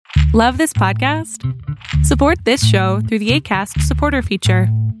Love this podcast? Support this show through the Acast supporter feature.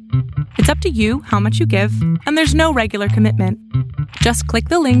 It's up to you how much you give, and there's no regular commitment. Just click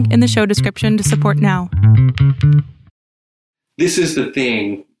the link in the show description to support now. This is the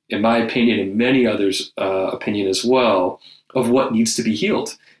thing, in my opinion, and many others' opinion as well, of what needs to be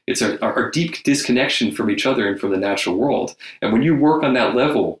healed. It's our deep disconnection from each other and from the natural world. And when you work on that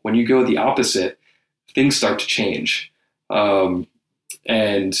level, when you go the opposite, things start to change.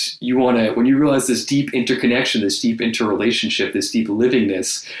 And when you realize this deep interconnection, this deep interrelationship, this deep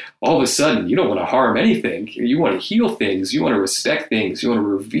livingness, all of a sudden you don't want to harm anything. You want to heal things. You want to respect things. You want to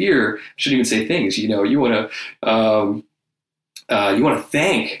revere. I shouldn't even say things. You want to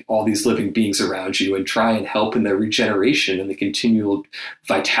thank all these living beings around you and try and help in their regeneration and the continual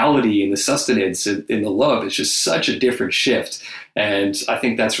vitality and the sustenance and the love. It's just such a different shift. And I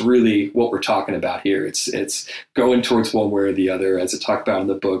think that's really what we're talking about here. It's going towards one way or the other. As I talk about in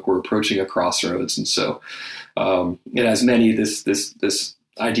the book, we're approaching a crossroads. And so it has many, this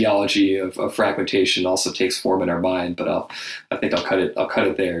ideology of fragmentation also takes form in our mind, but I think I'll cut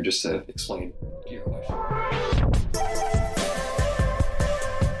it there just to explain your question.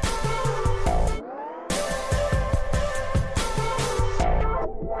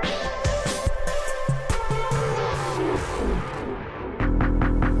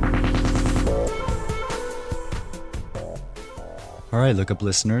 All right, Look Up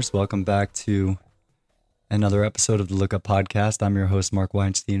listeners, welcome back to another episode of the Look Up podcast. I'm your host, Mark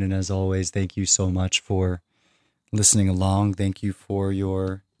Weinstein, and as always, thank you so much for listening along. Thank you for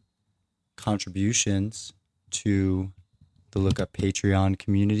your contributions to the Look Up Patreon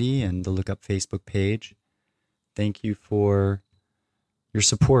community and the Look Up Facebook page. Thank you for your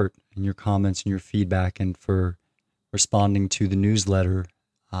support and your comments and your feedback, and for responding to the newsletter.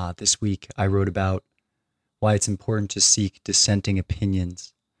 This week, I wrote about why it's important to seek dissenting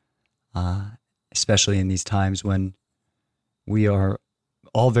opinions, especially in these times when we are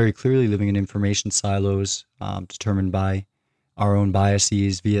all very clearly living in information silos determined by our own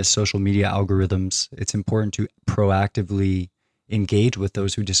biases via social media algorithms. It's important to proactively engage with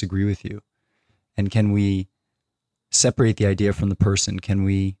those who disagree with you. And can we separate the idea from the person? Can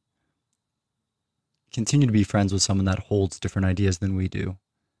we continue to be friends with someone that holds different ideas than we do?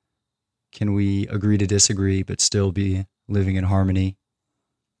 Can we agree to disagree but still be living in harmony?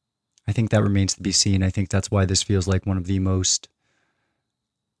 I think that remains to be seen. I think that's why this feels like one of the most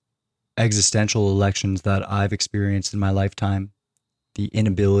existential elections that I've experienced in my lifetime. The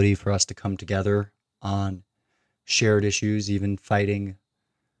inability for us to come together on shared issues, even fighting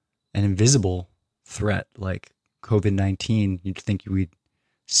an invisible threat like COVID-19. You'd think we'd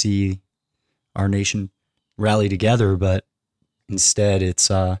see our nation rally together, but instead it's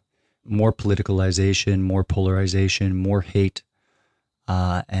more politicalization, more polarization, more hate,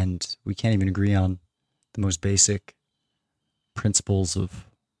 and we can't even agree on the most basic principles of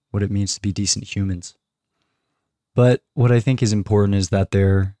what it means to be decent humans. But what I think is important is that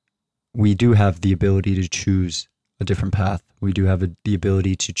we do have the ability to choose a different path. We do have the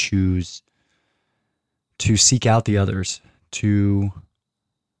ability to choose to seek out the others, to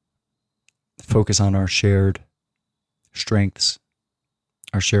focus on our shared strengths,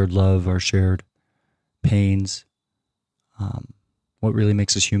 our shared love, our shared pains, what really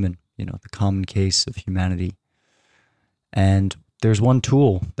makes us human, the common case of humanity. And there's one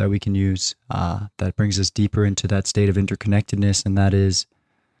tool that we can use that brings us deeper into that state of interconnectedness, and that is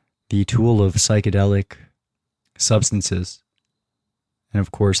the tool of psychedelic substances. And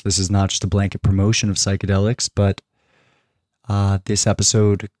of course, this is not just a blanket promotion of psychedelics, but this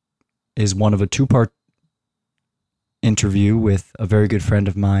episode is one of a two-part interview with a very good friend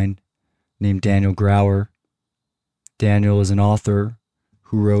of mine named Daniel Grauer. Daniel is an author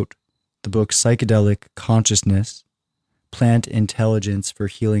who wrote the book Psychedelic Consciousness, Plant Intelligence for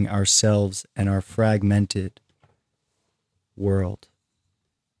Healing Ourselves and Our Fragmented World.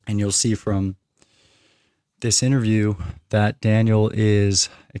 And you'll see from this interview that Daniel is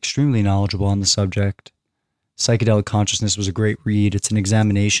extremely knowledgeable on the subject. Psychedelic Consciousness was a great read. It's an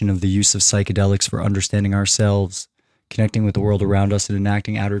examination of the use of psychedelics for understanding ourselves, connecting with the world around us, and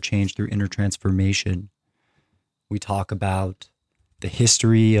enacting outer change through inner transformation. We talk about the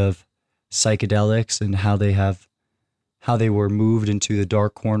history of psychedelics and how they were moved into the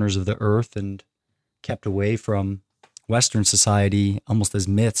dark corners of the earth and kept away from Western society almost as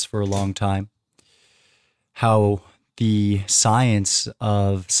myths for a long time. How the science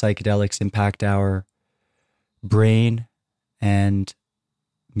of psychedelics impact our brain and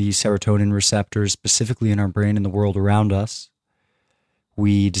the serotonin receptors, specifically in our brain and the world around us.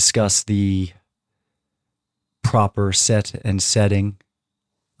 We discuss the proper set and setting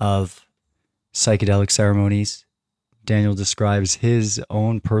of psychedelic ceremonies. Daniel describes his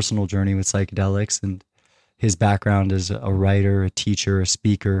own personal journey with psychedelics and his background as a writer, a teacher, a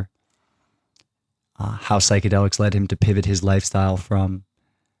speaker, how psychedelics led him to pivot his lifestyle from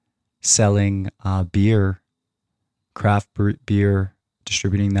selling beer, craft beer,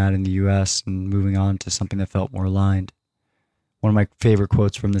 distributing that in the US, and moving on to something that felt more aligned. One of my favorite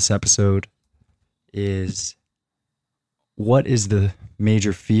quotes from this episode is, what is the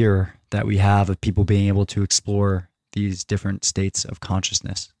major fear that we have of people being able to explore these different states of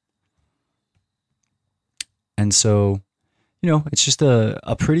consciousness? And so, it's just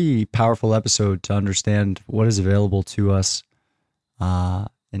a pretty powerful episode to understand what is available to us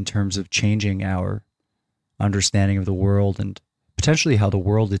in terms of changing our understanding of the world, and potentially how the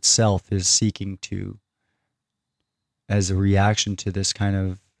world itself is seeking to, as a reaction to this kind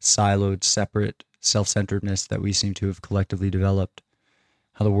of siloed, separate self-centeredness that we seem to have collectively developed,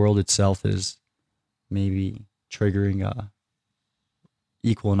 how the world itself is maybe triggering a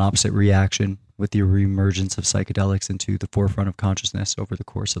equal and opposite reaction with the reemergence of psychedelics into the forefront of consciousness over the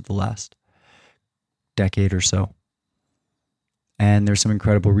course of the last decade or so. And there's some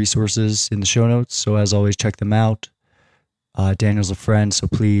incredible resources in the show notes, so as always, check them out. Daniel's a friend, so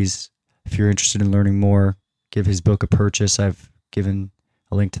please, if you're interested in learning more, give his book a purchase. I've given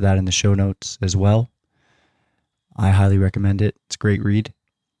a link to that in the show notes as well. I highly recommend it. It's a great read,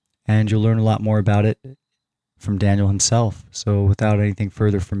 and you'll learn a lot more about it from Daniel himself. So without anything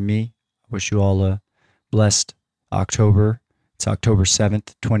further from me, I wish you all a blessed October. It's October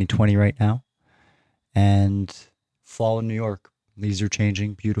 7th, 2020 right now. And fall in New York. Leaves are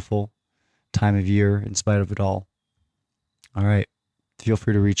changing. Beautiful time of year in spite of it all. All right. Feel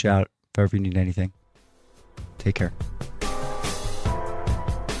free to reach out if ever you need anything. Take care.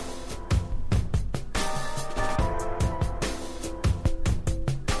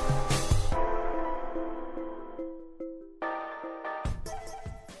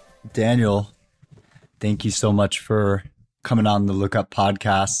 Daniel, thank you so much for coming on the Look Up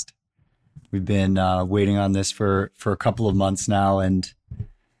podcast. We've been waiting on this for a couple of months now, and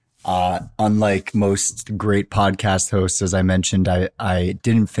unlike most great podcast hosts, as I mentioned, I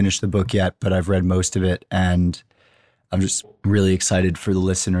didn't finish the book yet, but I've read most of it, and I'm just really excited for the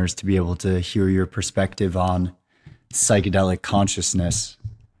listeners to be able to hear your perspective on psychedelic consciousness.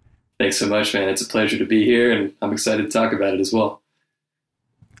 Thanks so much, man. It's a pleasure to be here, and I'm excited to talk about it as well.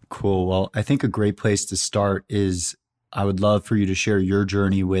 Cool. Well, I think a great place to start is I would love for you to share your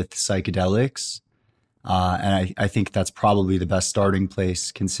journey with psychedelics. And I think that's probably the best starting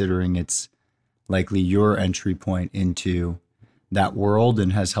place, considering it's likely your entry point into that world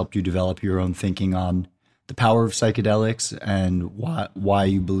and has helped you develop your own thinking on the power of psychedelics and why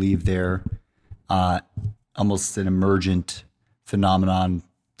you believe they're almost an emergent phenomenon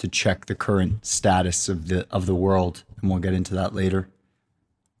to check the current status of the world. And we'll get into that later.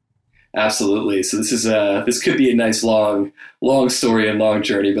 Absolutely. So this could be a nice long story and long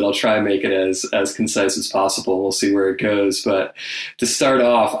journey, but I'll try and make it as concise as possible. We'll see where it goes. But to start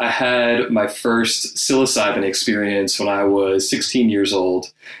off, I had my first psilocybin experience when I was 16 years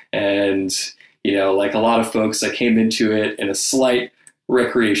old. And, like a lot of folks, I came into it in a slight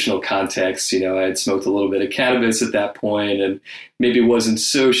recreational context. I had smoked a little bit of cannabis at that point and maybe wasn't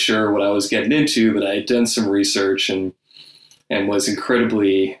so sure what I was getting into, but I had done some research and was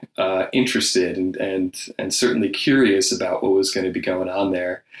incredibly interested and certainly curious about what was going to be going on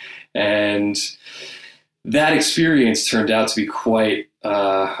there. And that experience turned out to be quite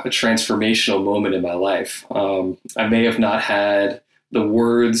a transformational moment in my life. I may have not had the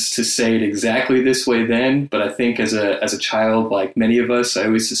words to say it exactly this way then, but I think as a child, like many of us, I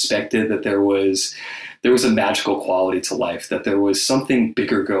always suspected that there was a magical quality to life, that there was something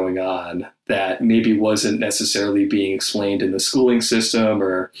bigger going on that maybe wasn't necessarily being explained in the schooling system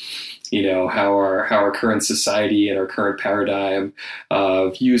or, how our current society and our current paradigm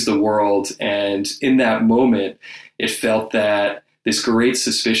views the world. And in that moment, it felt that this great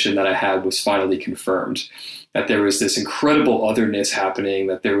suspicion that I had was finally confirmed, that there was this incredible otherness happening,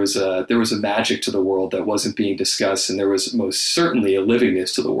 that there was a magic to the world that wasn't being discussed, and there was most certainly a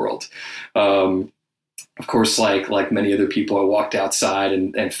livingness to the world. Of course, like many other people, I walked outside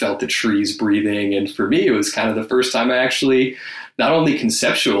and felt the trees breathing. And for me, it was kind of the first time I actually not only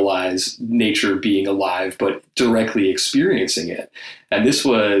conceptualized nature being alive, but directly experiencing it. And this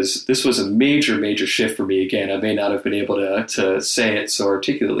was a major, major shift for me. Again, I may not have been able to say it so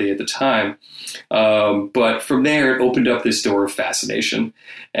articulately at the time. But from there, it opened up this door of fascination.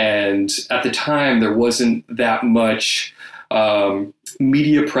 And at the time, there wasn't that much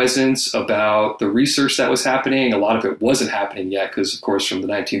media presence about the research that was happening. A lot of it wasn't happening yet because, of course, from the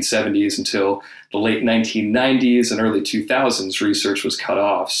 1970s until the late 1990s and early 2000s, research was cut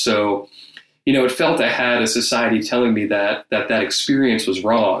off. So, it felt I had a society telling me that experience was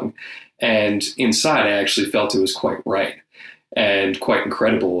wrong. And inside, I actually felt it was quite right and quite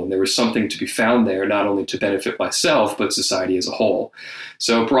incredible. And there was something to be found there, not only to benefit myself, but society as a whole.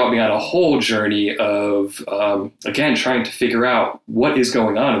 So it brought me on a whole journey of, again, trying to figure out what is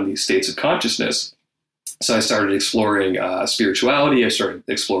going on in these states of consciousness. So I started exploring spirituality. I started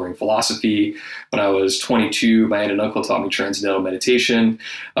exploring philosophy. When I was 22, my aunt and uncle taught me transcendental meditation.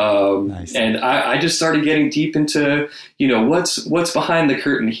 Nice. And I just started getting deep into, what's behind the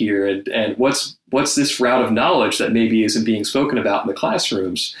curtain here, and what's this route of knowledge that maybe isn't being spoken about in the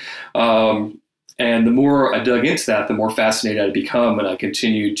classrooms. And the more I dug into that, the more fascinated I'd become, and I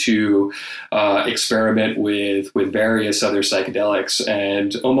continued to experiment with various other psychedelics,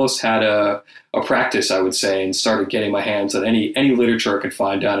 and almost had a practice, I would say, and started getting my hands on any literature I could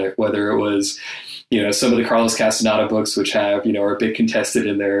find on it, whether it was, some of the Carlos Castaneda books, which have, are a bit contested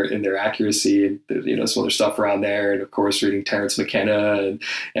in their accuracy, and, some other stuff around there. And of course, reading Terence McKenna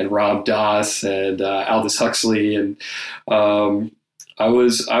and Ram Dass and Aldous Huxley. And I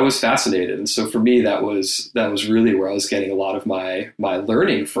was fascinated. And so for me, that was really where I was getting a lot of my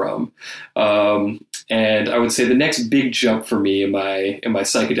learning from. And I would say the next big jump for me in my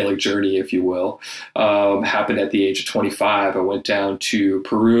psychedelic journey, if you will, happened at the age of 25. I went down to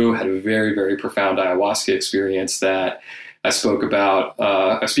Peru, had a very, very profound ayahuasca experience that I speak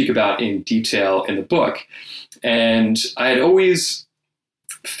about in detail in the book. And I had always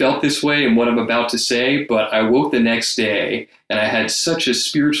felt this way in what I'm about to say, but I woke the next day and I had such a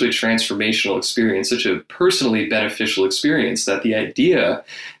spiritually transformational experience, such a personally beneficial experience, that the idea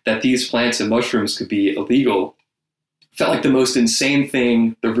that these plants and mushrooms could be illegal felt like the most insane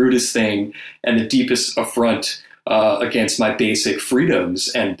thing, the rudest thing, and the deepest affront against my basic freedoms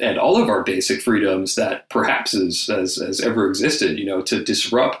and all of our basic freedoms that perhaps has ever existed, to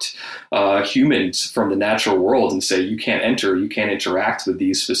disrupt humans from the natural world and say, you can't enter, you can't interact with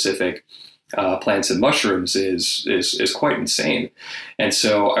these specific plants and mushrooms is quite insane. And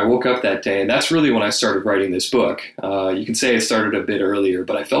so I woke up that day, and that's really when I started writing this book. You can say it started a bit earlier,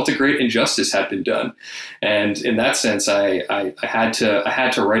 but I felt a great injustice had been done. And in that sense, I had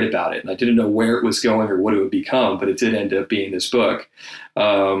to write about it. And I didn't know where it was going or what it would become, but it did end up being this book.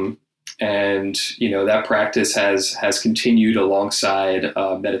 And, that practice has continued alongside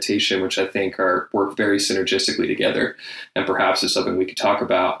meditation, which I think work very synergistically together, and perhaps is something we could talk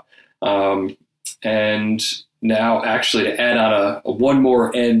about. And now, actually, to add on a one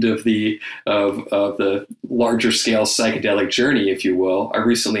more end of the larger scale psychedelic journey, if you will, I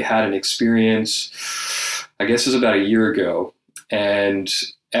recently had an experience, I guess it was about a year ago. And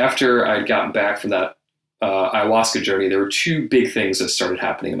after I'd gotten back from that ayahuasca journey, there were two big things that started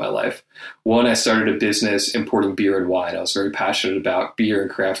happening in my life. One, I started a business importing beer and wine. I was very passionate about beer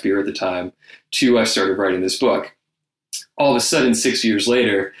and craft beer at the time. Two, I started writing this book. All of a sudden, 6 years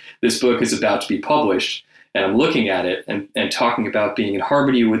later, this book is about to be published, and I'm looking at it and talking about being in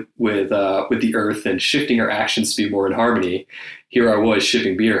harmony with the earth and shifting our actions to be more in harmony. Here I was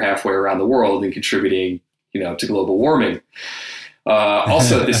shipping beer halfway around the world and contributing, to global warming.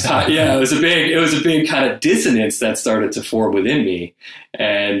 Also at this time, it was a big kind of dissonance that started to form within me,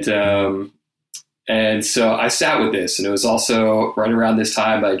 and so I sat with this, and it was also right around this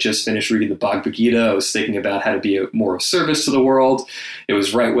time I just finished reading the Bhagavad Gita. I was thinking about how to be more of service to the world. It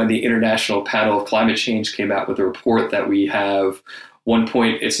was right when the International Panel of Climate Change came out with a report that we have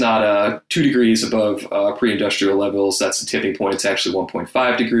it's not 2 degrees above pre-industrial levels. That's the tipping point. It's actually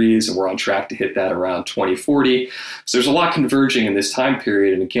 1.5 degrees, and we're on track to hit that around 2040. So there's a lot converging in this time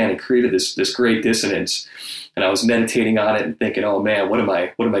period, and again, it created this great dissonance. And I was meditating on it and thinking, oh man, what am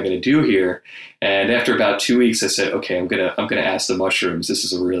I going to do here? And after about 2 weeks, I said, okay, I'm going to ask the mushrooms. This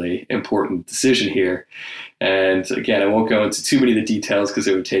is a really important decision here. And again, I won't go into too many of the details because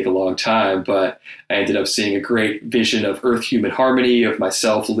it would take a long time, but I ended up seeing a great vision of earth-human harmony, of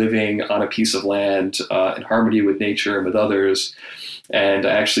myself living on a piece of land in harmony with nature and with others. And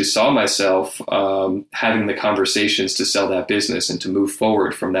I actually saw myself having the conversations to sell that business and to move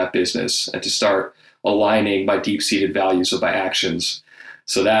forward from that business and to start aligning my deep-seated values with my actions.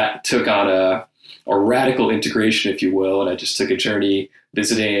 So that took on a radical integration, if you will, and I just took a journey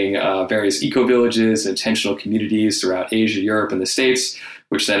visiting various eco-villages and intentional communities throughout Asia, Europe, and the States,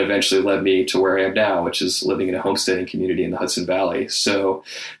 which then eventually led me to where I am now, which is living in a homesteading community in the Hudson Valley. So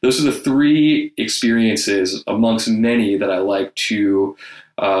those are the three experiences amongst many that I like to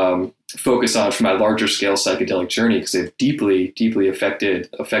focus on for my larger scale psychedelic journey, because they've deeply affected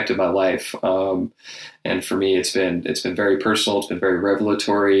my life. And for me, it's been very personal. It's been very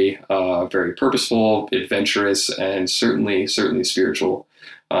revelatory, very purposeful, adventurous, and certainly spiritual.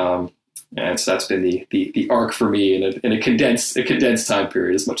 And so that's been the arc for me in a condensed time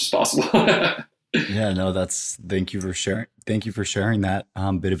period as much as possible. Yeah, no, thank you for sharing. Thank you for sharing that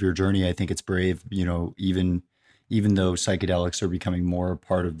bit of your journey. I think it's brave, even though psychedelics are becoming more a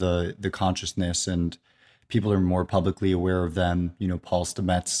part of the consciousness and people are more publicly aware of them. Paul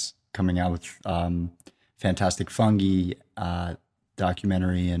Stamets coming out with Fantastic Fungi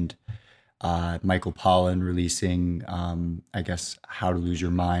documentary, and Michael Pollan releasing, I guess, How to Lose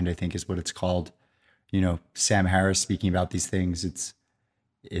Your Mind, I think is what it's called. Sam Harris speaking about these things.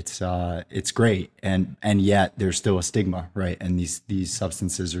 It's great, and yet there's still a stigma, right? And these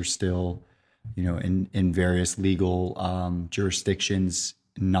substances are still, in various legal jurisdictions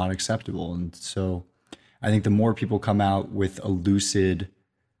not acceptable. And so, I think the more people come out with a lucid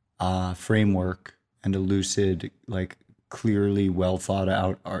framework and a lucid, like clearly well thought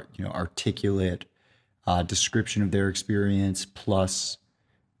out, articulate description of their experience, plus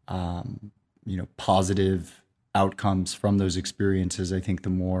positive outcomes from those experiences, I think the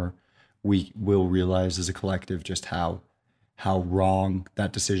more we will realize as a collective just how wrong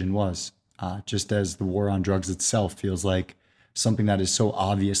that decision was. Just as the war on drugs itself feels like something that has so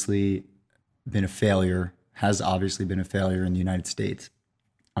obviously been a failure, has obviously been a failure in the United States.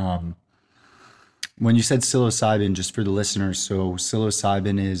 When you said psilocybin, just for the listeners, so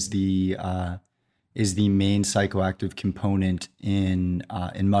psilocybin is the main psychoactive component in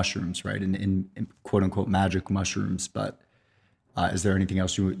mushrooms, right? In quote unquote magic mushrooms. But is there anything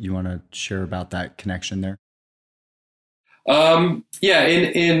else you want to share about that connection there? Yeah,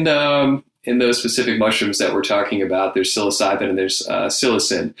 in those specific mushrooms that we're talking about, there's psilocybin and there's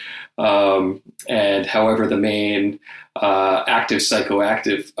psilocin. And however, the main active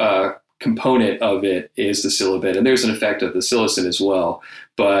psychoactive component of it is the psilocybin, and there's an effect of the psilocin as well.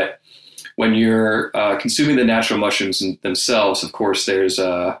 But when you're consuming the natural mushrooms themselves, of course, there's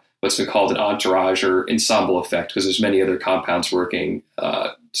what's been called an entourage or ensemble effect, because there's many other compounds working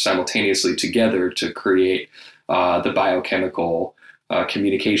simultaneously together to create the biochemical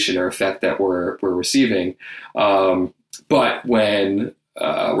communication or effect that we're receiving. But when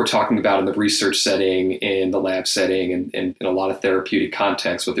we're talking about in the research setting, in the lab setting, and in a lot of therapeutic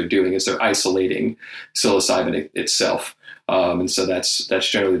contexts, what they're doing is they're isolating psilocybin itself. And so that's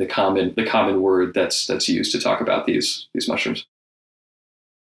generally the common word that's used to talk about these mushrooms.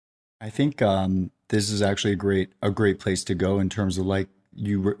 I think this is actually a great place to go in terms of, like,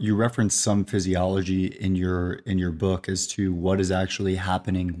 you reference some physiology in your book as to what is actually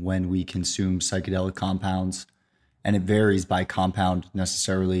happening when we consume psychedelic compounds, and it varies by compound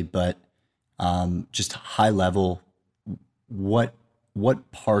necessarily, but just high level, what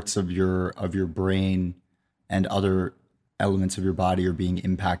parts of your brain and other elements of your body are being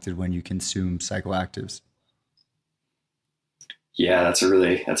impacted when you consume psychoactives? Yeah, that's a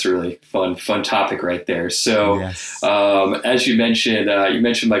really fun topic right there. So, yes. As you mentioned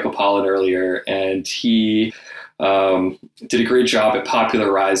Michael Pollan earlier, and he did a great job at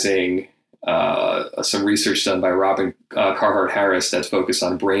popularizing some research done by Robin Carhart Harris that's focused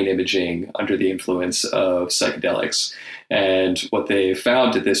on brain imaging under the influence of psychedelics. And what they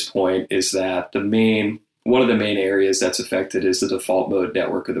found at this point is that one of the main areas that's affected is the default mode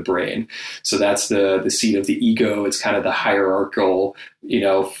network of the brain. So that's the seat of the ego. It's kind of the hierarchical,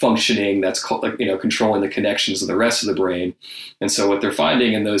 functioning that's controlling the connections of the rest of the brain. And so what they're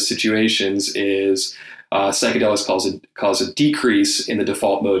finding in those situations is psychedelics cause a decrease in the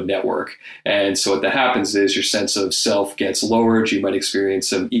default mode network. And so what that happens is your sense of self gets lowered. You might experience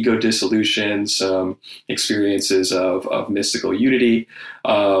some ego dissolution, some experiences of mystical unity.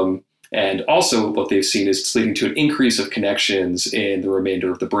 And also what they've seen is it's leading to an increase of connections in the remainder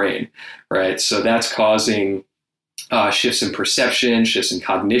of the brain, right? So that's causing shifts in perception, shifts in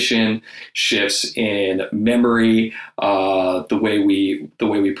cognition, shifts in memory, the way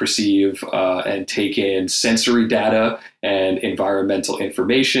we perceive and take in sensory data and environmental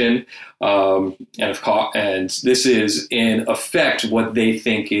information, and this is in effect what they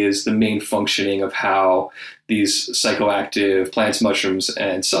think is the main functioning of how these psychoactive plants, mushrooms,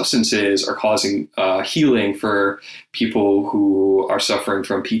 and substances are causing healing for people who are suffering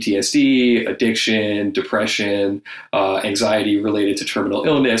from PTSD, addiction, depression, anxiety related to terminal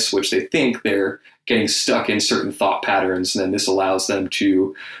illness, which they think they're getting stuck in certain thought patterns. And then this allows them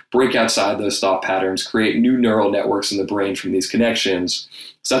to break outside those thought patterns, create new neural networks in the brain from these connections,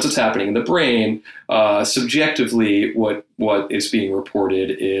 So that's what's happening in the brain. Subjectively, what is being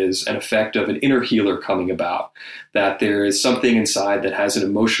reported is an effect of an inner healer coming about, that there is something inside that has an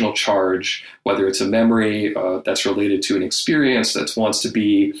emotional charge, whether it's a memory that's related to an experience that wants to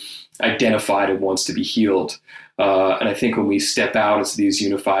be identified and wants to be healed. And I think when we step out as these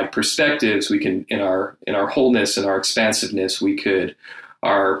unified perspectives, we can, in our wholeness and our expansiveness,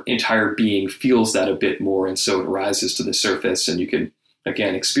 our entire being feels that a bit more. And so it rises to the surface, and you can,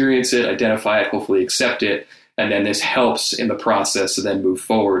 again, experience it, identify it, hopefully accept it. And then this helps in the process to then move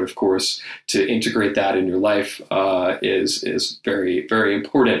forward. Of course, to integrate that in your life is very, very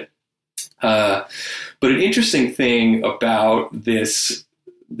important. But an interesting thing about this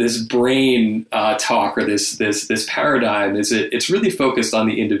brain talk, or this paradigm, is it's really focused on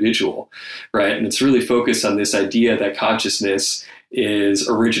the individual, right? And it's really focused on this idea that consciousness is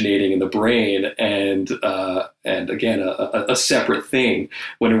originating in the brain, and again a separate thing.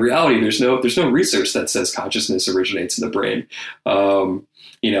 When in reality, there's no research that says consciousness originates in the brain.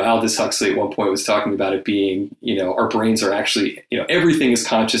 Aldous Huxley at one point was talking about it being, our brains are actually, everything is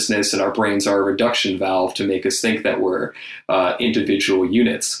consciousness, and our brains are a reduction valve to make us think that we're individual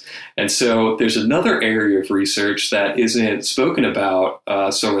units. And so there's another area of research that isn't spoken about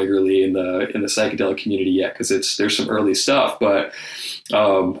so regularly in the psychedelic community yet, because there's some early stuff. But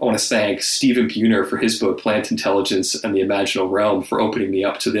I want to thank Stephen Buhner for his book Plant Intelligence and the Imaginal Realm for opening me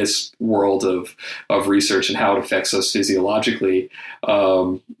up to this world of research and how it affects us physiologically.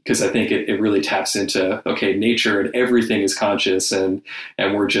 Because I think it really taps into, okay, nature and everything is conscious, and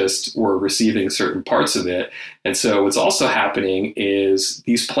we're receiving certain parts of it. And so what's also happening is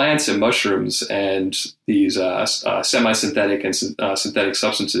these plants and mushrooms and these semi-synthetic and synthetic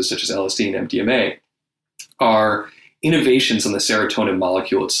substances such as LSD and MDMA are innovations on the serotonin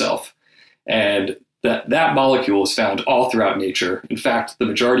molecule itself. And that molecule is found all throughout nature. In fact, the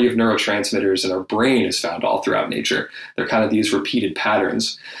majority of neurotransmitters in our brain is found all throughout nature. They're kind of these repeated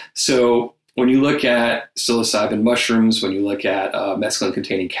patterns. So when you look at psilocybin mushrooms, when you look at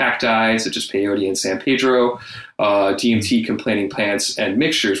mescaline-containing cacti, such as peyote and San Pedro, DMT-containing plants and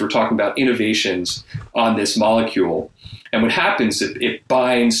mixtures, we're talking about innovations on this molecule. And what happens, it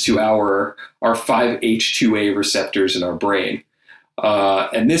binds to our 5-HT2A receptors in our brain.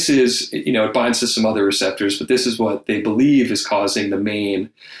 And this is, it binds to some other receptors, but this is what they believe is causing the main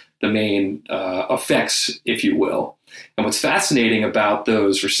effects, if you will. And what's fascinating about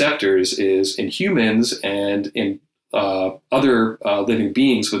those receptors is in humans and in other living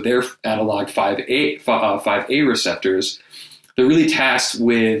beings with their analog 5A receptors, they're really tasked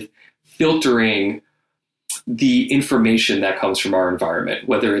with filtering the information that comes from our environment,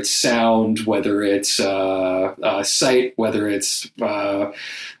 whether it's sound, whether it's sight, whether it's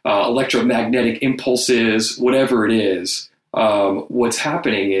electromagnetic impulses, whatever it is. What's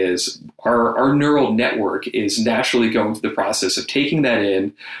happening is our neural network is naturally going through the process of taking that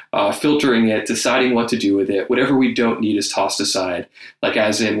in, filtering it, deciding what to do with it. Whatever we don't need is tossed aside. Like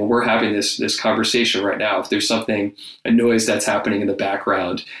as in when we're having this conversation right now, if there's a noise that's happening in the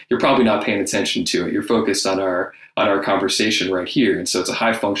background, you're probably not paying attention to it. You're focused on our conversation right here. And so it's a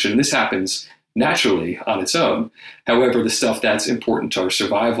high function. And this happens naturally on its own. However, the stuff that's important to our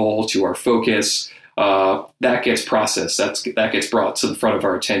survival, to our focus, that gets processed. That gets brought to the front of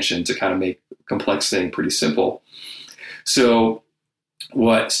our attention to kind of make a complex thing pretty simple. So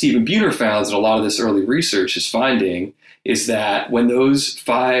what Stephen Buhner found, and a lot of this early research is finding, is that when those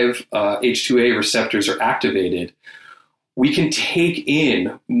 5-H2A receptors are activated, we can take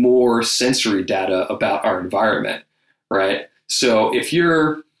in more sensory data about our environment, right? So if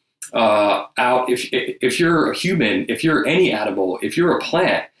you're if you're a human, if you're any animal, if you're a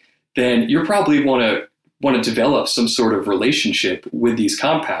plant, then you probably want to develop some sort of relationship with these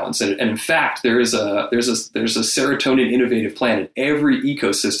compounds. And in fact, there's a serotonin innovative plant in every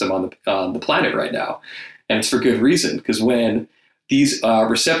ecosystem on the planet right now, and it's for good reason, because when these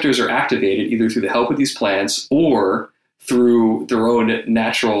receptors are activated, either through the help of these plants or through their own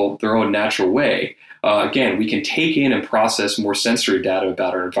natural way, again, we can take in and process more sensory data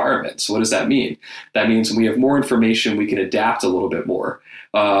about our environment. So what does that mean? That means when we have more information, we can adapt a little bit more.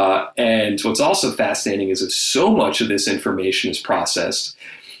 And what's also fascinating is that so much of this information is processed,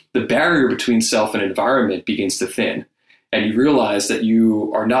 the barrier between self and environment begins to thin. And you realize that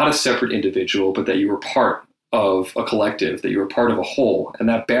you are not a separate individual, but that you are part of a collective, that you are part of a whole. And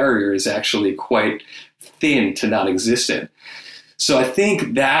that barrier is actually quite thin to non-existent. So I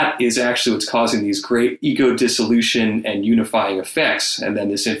think that is actually what's causing these great ego dissolution and unifying effects. And then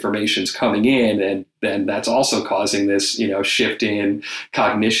this information's coming in, and then that's also causing this, shift in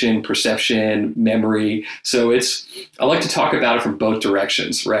cognition, perception, memory. So I like to talk about it from both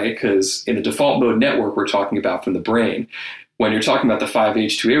directions, right? Because in the default mode network, we're talking about from the brain. When you're talking about the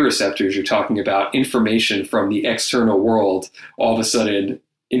 5-H2A receptors, you're talking about information from the external world all of a sudden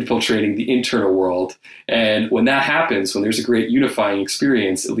infiltrating the internal world. And when that happens, when there's a great unifying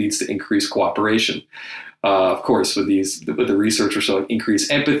experience, it leads to increased cooperation. Of course, with the research, we're showing increased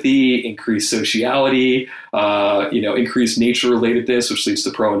empathy, increased sociality, increased nature relatedness, which leads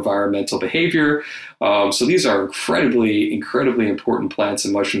to pro-environmental behavior. So these are incredibly, incredibly important plants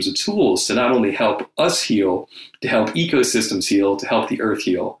and mushrooms and tools to not only help us heal, to help ecosystems heal, to help the earth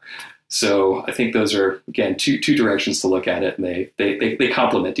heal. So I think those are, again, two directions to look at it, and they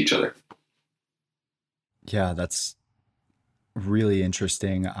complement each other. Yeah, that's really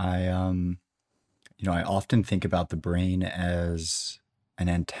interesting. I often think about the brain as an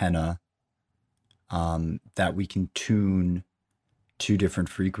antenna that we can tune to different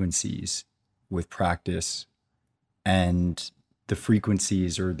frequencies with practice, and the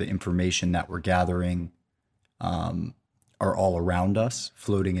frequencies or the information that we're gathering are all around us,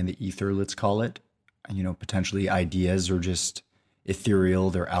 floating in the ether, let's call it. Potentially ideas are just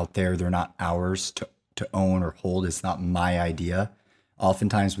ethereal. They're out there. They're not ours to own or hold. It's not my idea.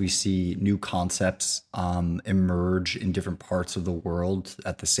 Oftentimes we see new concepts emerge in different parts of the world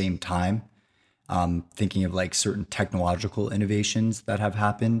at the same time. Thinking of like certain technological innovations that have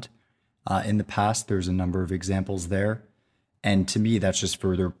happened in the past. There's a number of examples there. And to me, that's just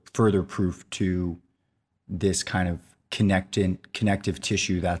further proof to this kind of connective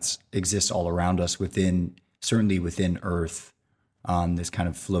tissue that exists all around us certainly within Earth, this kind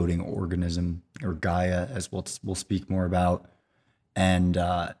of floating organism, or Gaia, as we'll speak more about. And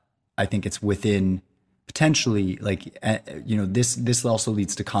I think it's within potentially this also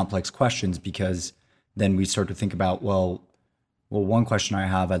leads to complex questions, because then we start to think about, well, one question I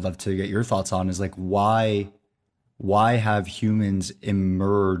have, I'd love to get your thoughts on, is like, why have humans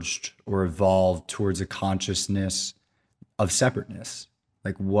emerged or evolved towards a consciousness of separateness?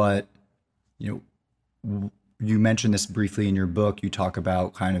 Like you mentioned this briefly in your book. You talk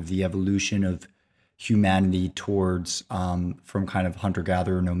about kind of the evolution of humanity towards from kind of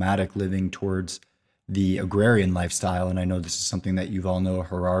hunter-gatherer nomadic living towards the agrarian lifestyle. And I know this is something that Yuval Noah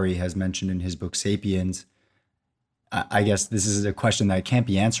Harari has mentioned in his book Sapiens. I guess this is a question that can't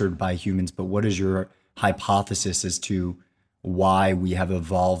be answered by humans, but what is your hypothesis as to why we have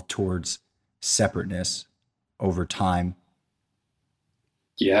evolved towards separateness over time?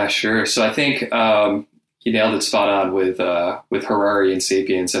 Yeah, sure. So I think you nailed it spot on with Harari and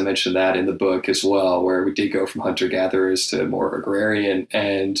Sapiens. I mentioned that in the book as well, where we did go from hunter-gatherers to more agrarian.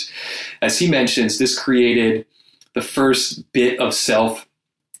 And as he mentions, this created the first bit of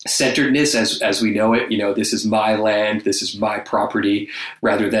self-centeredness as we know it. This is my land, this is my property,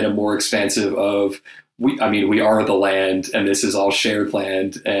 rather than a more expansive of, we are the land, and this is all shared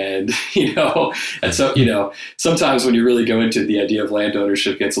land. And, and so, sometimes when you really go into the idea of land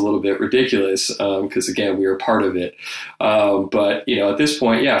ownership, gets a little bit ridiculous because, again, we are part of it. But, at this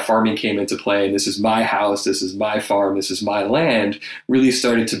point, farming came into play, and this is my house, this is my farm, this is my land, really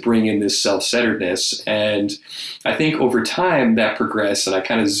started to bring in this self-centeredness. And I think over time that progressed, and I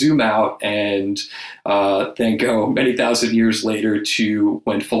kind of zoom out and then go many thousand years later to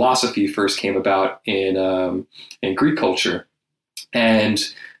when philosophy first came about in Greek culture. And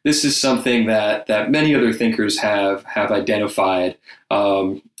this is something that many other thinkers have identified.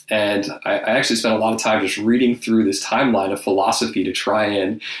 And I actually spent a lot of time just reading through this timeline of philosophy to try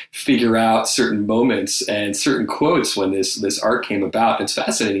and figure out certain moments and certain quotes when this art came about. It's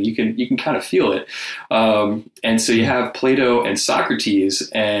fascinating. You can kind of feel it. And so you have Plato and Socrates,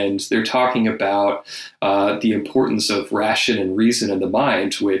 and they're talking about the importance of ration and reason in the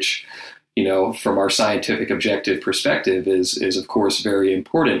mind, which, from our scientific objective perspective is of course very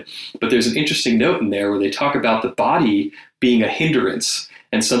important. But there's an interesting note in there where they talk about the body being a hindrance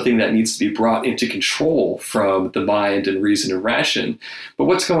and something that needs to be brought into control from the mind and reason and ration. But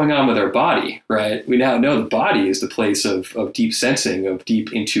what's going on with our body, right? We now know the body is the place of deep sensing, of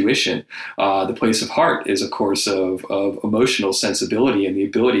deep intuition. The place of heart is, of course, of emotional sensibility and the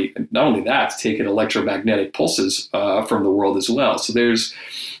ability, not only that, to take in electromagnetic pulses from the world as well. So there's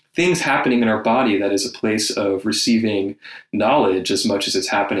things happening in our body that is a place of receiving knowledge as much as it's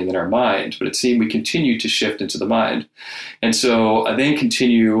happening in our mind. But it seemed we continue to shift into the mind. And so I then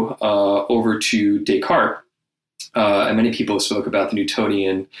continue over to Descartes. and many people spoke about the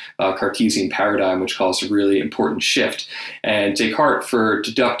Newtonian Cartesian paradigm, which calls a really important shift. And Descartes,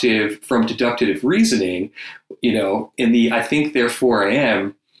 from deductive reasoning, in the I think, therefore I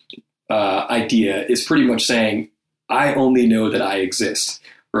am idea, is pretty much saying, I only know that I exist,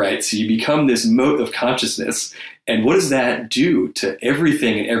 right? So you become this mote of consciousness. And what does that do to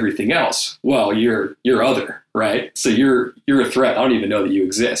everything and everything else? Well, you're other, right? So you're a threat. I don't even know that you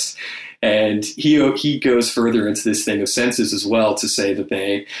exist. And he goes further into this thing of senses as well, to say that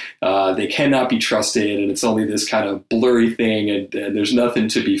they cannot be trusted, and it's only this kind of blurry thing, and there's nothing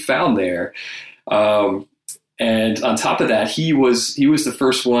to be found there. And on top of that, he was the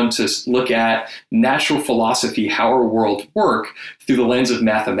first one to look at natural philosophy, how our world work, through the lens of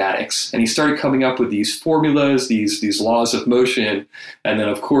mathematics. And he started coming up with these formulas, these laws of motion. And then,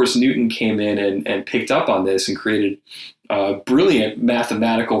 of course, Newton came in and picked up on this and created brilliant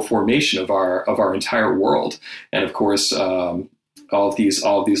mathematical formation of our entire world. And of course, all of these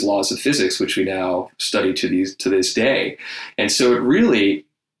laws of physics, which we now study to this day. And so it really,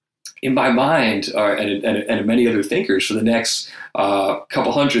 in my mind, and many other thinkers, for the next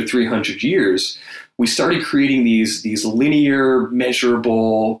couple 300 years, we started creating these linear,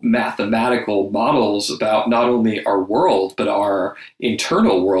 measurable, mathematical models about not only our world, but our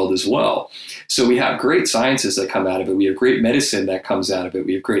internal world as well. So we have great sciences that come out of it. We have great medicine that comes out of it.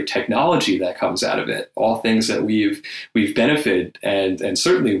 We have great technology that comes out of it. All things that we've benefited, and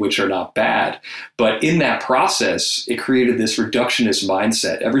certainly which are not bad. But in that process, it created this reductionist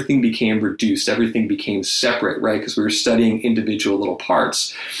mindset. Everything became reduced. Everything became separate, right? Because we were studying individual little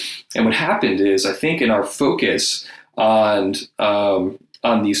parts. And what happened is, I think, in our focus on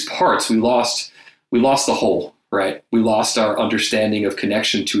these parts, we lost the whole, right? We lost our understanding of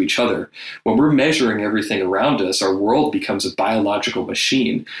connection to each other. When we're measuring everything around us, our world becomes a biological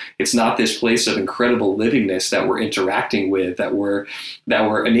machine. It's not this place of incredible livingness that we're interacting with, that we're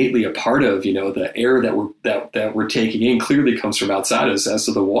innately a part of. The air that we're taking in clearly comes from outside us, as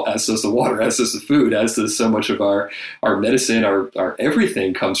does the water, as does the food, as does so much of our medicine, our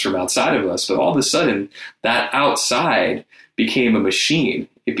everything comes from outside of us. But all of a sudden, that outside became a machine.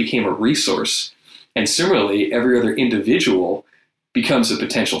 It became a resource. And similarly, every other individual becomes a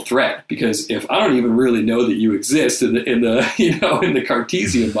potential threat, because if I don't even really know that you exist in the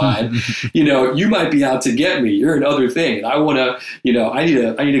Cartesian mind, you might be out to get me. You're another thing, and I want to, I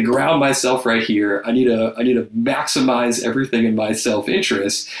need to ground myself right here. I need to maximize everything in my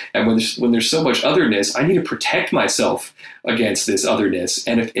self-interest. And when there's so much otherness, I need to protect myself against this otherness.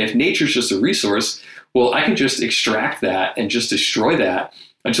 And if nature's just a resource, well, I can just extract that and just destroy that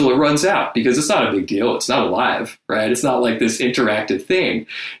until it runs out, because it's not a big deal. It's not alive, right? It's not like this interactive thing.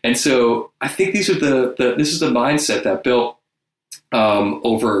 And so I think this is the mindset that built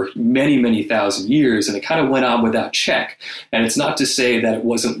over many, many thousand years, and it kind of went on without check. And it's not to say that it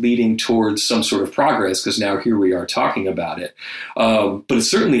wasn't leading towards some sort of progress, because now here we are talking about it. But it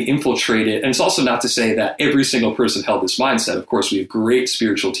certainly infiltrated. And it's also not to say that every single person held this mindset. Of course, we have great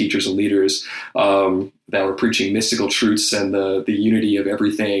spiritual teachers and leaders that were preaching mystical truths and the unity of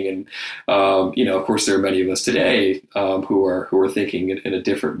everything. And, of course, there are many of us today who are thinking in a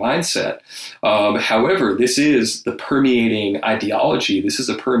different mindset. However, this is the permeating ideology. This is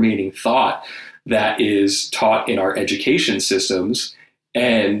a permeating thought that is taught in our education systems,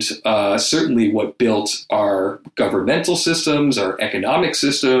 and certainly what built our governmental systems, our economic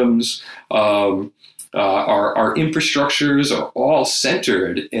systems, our infrastructures are all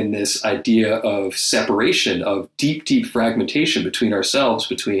centered in this idea of separation, of deep fragmentation between ourselves,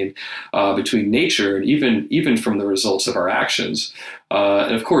 between nature, and even from the results of our actions.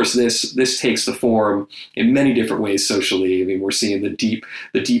 And of course, this takes the form in many different ways socially. I mean, we're seeing the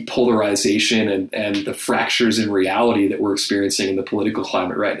deep polarization and the fractures in reality that we're experiencing in the political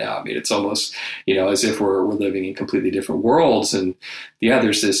climate right now. I mean, it's almost, as if we're living in completely different worlds. And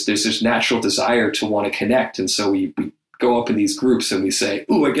there's this natural desire to want to connect. And so we go up in these groups and we say,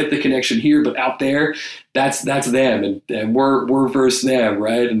 "Ooh, I get the connection here, but out there, that's them, and we're versus them,"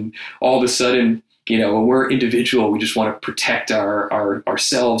 right? And all of a sudden, when we're individual, we just want to protect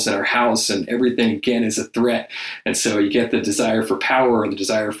ourselves and our house, and everything again is a threat. And so you get the desire for power, the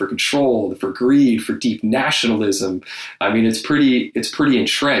desire for control, for greed, for deep nationalism. I mean, it's pretty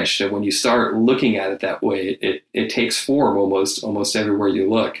entrenched. And when you start looking at it that way, it takes form almost everywhere you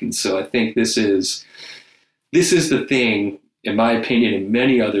look. And so I think this is the thing, in my opinion, and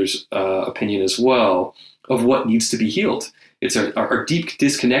many others' opinion as well, of what needs to be healed. It's our deep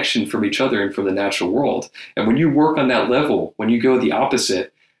disconnection from each other and from the natural world. And when you work on that level, when you go the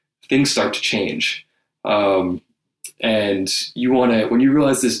opposite, things start to change. And you want to, when you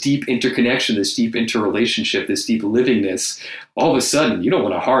realize this deep interconnection, this deep interrelationship, this deep livingness, all of a sudden you don't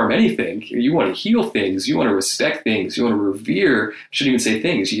want to harm anything. You want to heal things. You want to respect things. You want to revere. I shouldn't even say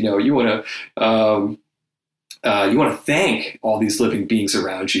things. You want to thank all these living beings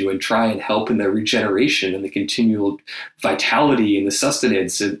around you and try and help in their regeneration and the continual vitality and the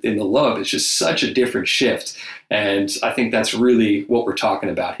sustenance and the love. It's just such a different shift. And I think that's really what we're talking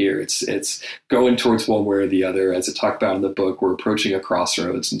about here. It's going towards one way or the other. As I talk about in the book, we're approaching a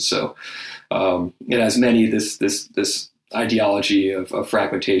crossroads. And so it has many, this ideology of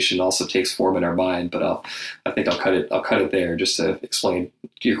fragmentation also takes form in our mind, but I think I'll cut it there just to explain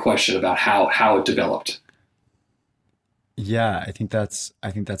your question about how it developed. Yeah, I think that's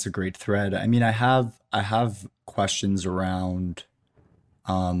a great thread. I mean, I have questions around,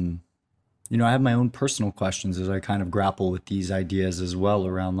 I have my own personal questions as I kind of grapple with these ideas as well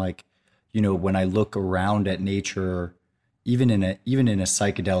around, like, when I look around at nature, even in a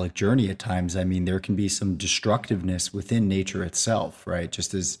psychedelic journey at times, I mean, there can be some destructiveness within nature itself, right?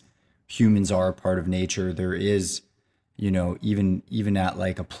 Just as humans are a part of nature, there is, even at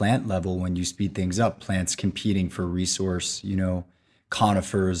like a plant level, when you speed things up, plants competing for resource,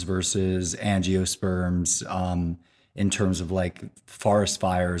 conifers versus angiosperms, in terms of like forest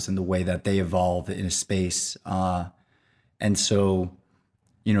fires and the way that they evolve in a space. And so,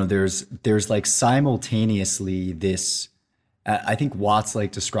 there's like simultaneously this, I think Watts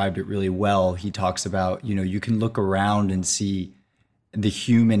like described it really well. He talks about, you can look around and see the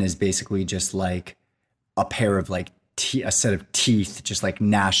human as basically just like a pair of like a set of teeth, just like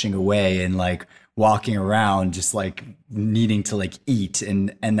gnashing away and like walking around, just like needing to like eat,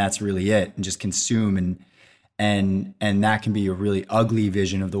 and that's really it, and just consume, and that can be a really ugly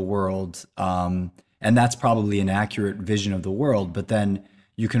vision of the world, and that's probably an accurate vision of the world. But then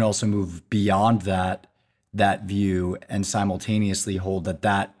you can also move beyond that view and simultaneously hold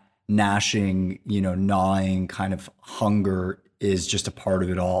that gnashing, gnawing kind of hunger is just a part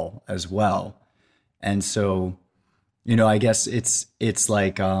of it all as well. And so, I guess it's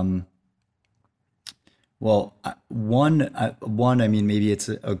like, one, I mean, maybe it's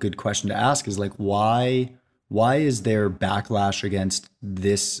a good question to ask is like, why is there backlash against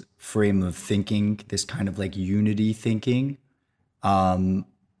this frame of thinking, this kind of like unity thinking,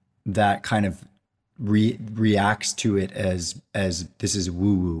 that kind of reacts to it as this is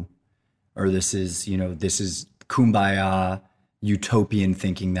woo woo, or this is kumbaya utopian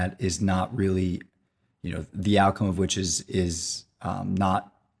thinking that is not really, the outcome of which is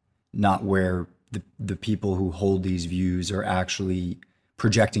not where the people who hold these views are actually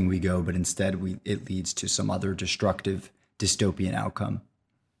projecting we go, but instead it leads to some other destructive dystopian outcome.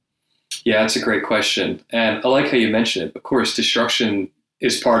 Yeah, that's a great question. And I like how you mentioned it. Of course, destruction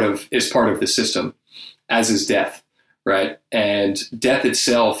is part of the system, as is death, right? And death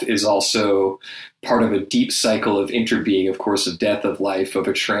itself is also part of a deep cycle of interbeing, of course, of death, of life, of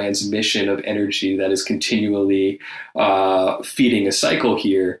a transmission of energy that is continually feeding a cycle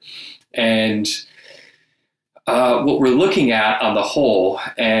here. And what we're looking at on the whole,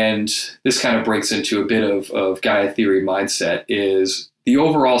 and this kind of breaks into a bit of Gaia theory mindset, is the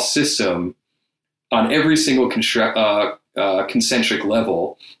overall system on every single concentric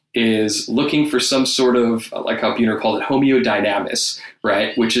level is looking for some sort of, like how Buhner called it, homeodynamics,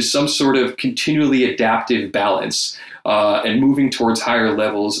 right? Which is some sort of continually adaptive balance and moving towards higher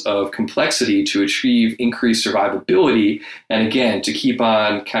levels of complexity to achieve increased survivability. And again, to keep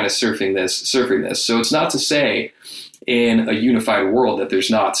on kind of surfing this. So it's not to say in a unified world that there's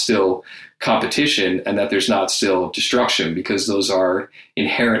not still competition and that there's not still destruction, because those are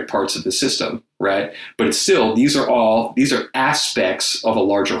inherent parts of the system, right? But it's still, these are aspects of a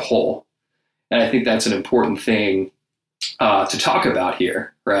larger whole. And I think that's an important thing to talk about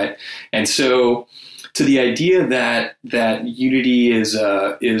here, right? And so to the idea that unity is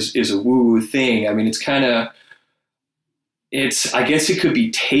a woo-woo thing, I mean, I guess it could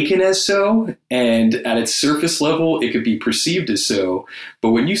be taken as so, and at its surface level, it could be perceived as so.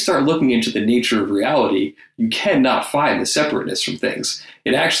 But when you start looking into the nature of reality, you cannot find the separateness from things.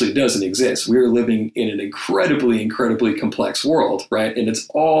 It actually doesn't exist. We are living in an incredibly, incredibly complex world, right? And it's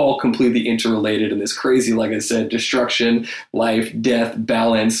all completely interrelated in this crazy, like I said, destruction, life, death,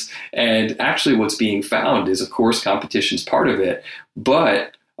 balance. And actually what's being found is, of course, competition's part of it.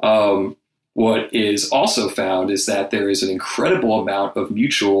 But what is also found is that there is an incredible amount of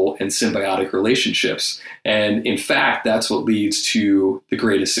mutual and symbiotic relationships. And in fact, that's what leads to the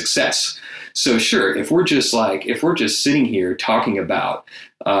greatest success. So sure, if we're just sitting here talking about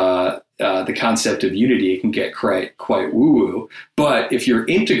the concept of unity, it can get quite woo-woo. But if you're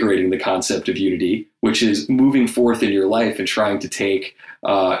integrating the concept of unity, which is moving forth in your life and trying to take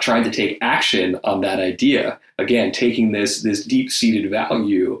action on that idea, again, taking this deep-seated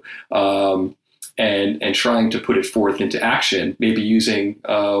value and trying to put it forth into action, maybe using,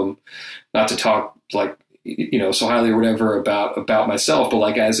 not to talk like, so highly or whatever about myself, but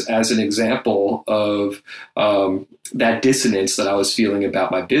like as an example of that dissonance that I was feeling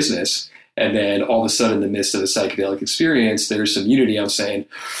about my business. And then all of a sudden, in the midst of a psychedelic experience, there's some unity. I'm saying,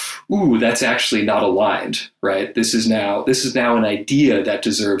 ooh, that's actually not aligned, right? This is now an idea that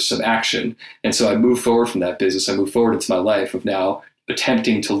deserves some action. And so I move forward from that business. I move forward into my life of now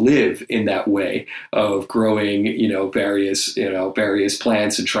attempting to live in that way of growing, various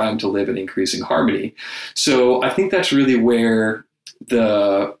plants and trying to live in increasing harmony. So I think that's really where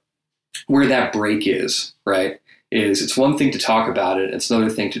that break is, right? It's one thing to talk about it. It's another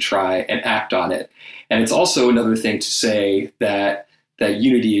thing to try and act on it. And it's also another thing to say that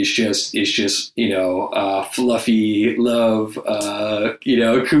unity is just fluffy love,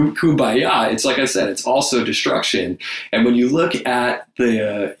 kumbaya. It's like I said, it's also destruction. And when you look at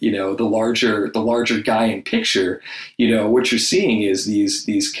the larger Gaian picture, what you're seeing is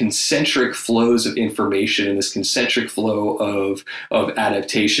these concentric flows of information and this concentric flow of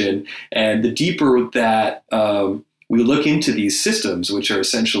adaptation. And the deeper that we look into these systems, which are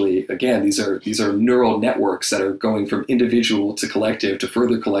essentially, again, these are neural networks that are going from individual to collective to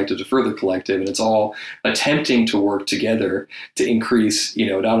further collective to further collective, and it's all attempting to work together to increase,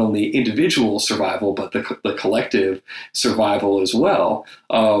 not only individual survival but the collective survival as well.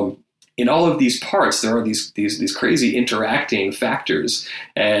 In all of these parts, there are these crazy interacting factors,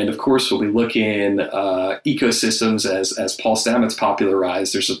 and of course, when we look in ecosystems as Paul Stamets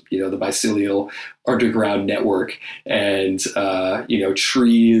popularized, there's the mycelial underground network, and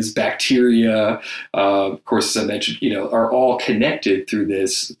trees, bacteria, of course, as I mentioned, are all connected through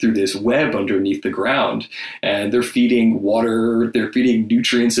this web underneath the ground, and they're feeding water, they're feeding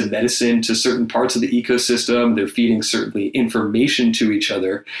nutrients and medicine to certain parts of the ecosystem, they're feeding certainly information to each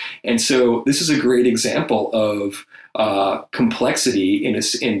other, and so this is a great example of complexity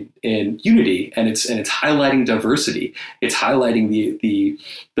in unity, and it's highlighting diversity. It's highlighting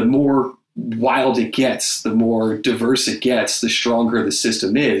the more wild it gets, the more diverse it gets, the stronger the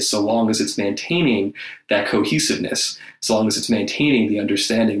system is, so long as it's maintaining that cohesiveness, so long as it's maintaining the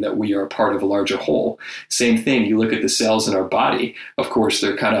understanding that we are part of a larger whole. Same thing, you look at the cells in our body. Of course,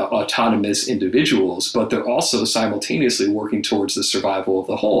 they're kind of autonomous individuals, but they're also simultaneously working towards the survival of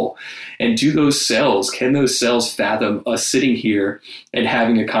the whole. And can those cells fathom us sitting here and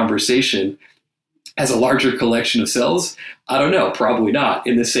having a conversation as a larger collection of cells? I don't know, probably not.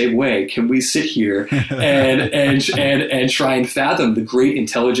 In the same way, can we sit here and try and fathom the great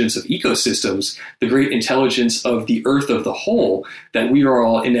intelligence of ecosystems, the great intelligence of the earth of the whole that we are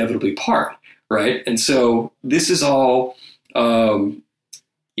all inevitably part, right? And so this is all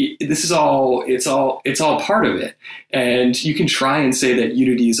it's all part of it. And you can try and say that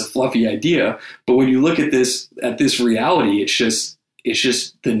unity is a fluffy idea, but when you look at this reality, it's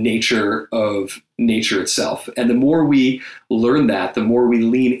just the nature of nature itself. And the more we learn that, the more we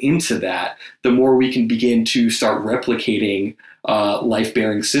lean into that, the more we can begin to start replicating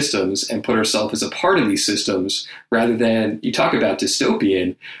life-bearing systems and put ourselves as a part of these systems, rather than, you talk about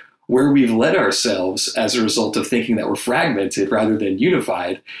dystopian, where we've led ourselves as a result of thinking that we're fragmented rather than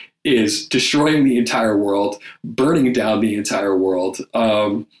unified, is destroying the entire world, burning down the entire world.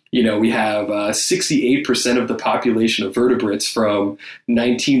 We have 68% of the population of vertebrates from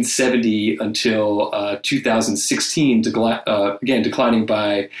 1970 until 2016, declining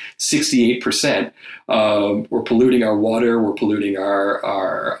by 68%. We're polluting our water. We're polluting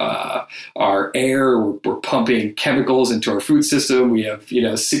our air. We're pumping chemicals into our food system. We have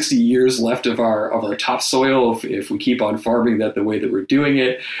 60 years left of our topsoil if we keep on farming that the way that we're doing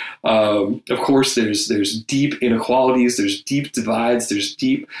it. Of course, there's deep inequalities. There's deep divides. There's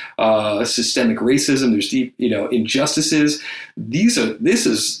deep systemic racism. There's deep injustices. This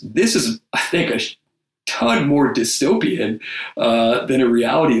is I think a ton more dystopian than a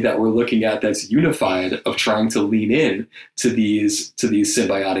reality that we're looking at that's unified, of trying to lean in to these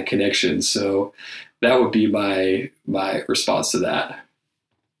symbiotic connections. So that would be my response to that.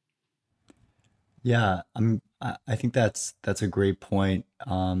 Yeah, I think that's a great point.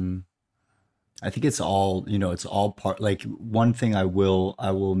 I think it's all part, like, one thing I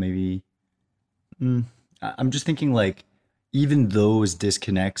will maybe, I'm just thinking, like, even those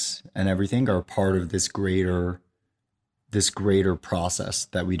disconnects and everything are part of this greater process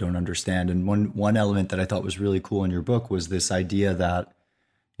that we don't understand. And one element that I thought was really cool in your book was this idea that,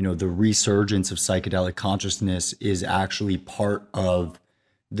 the resurgence of psychedelic consciousness is actually part of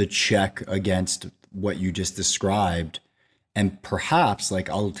the check against what you just described. And perhaps, like,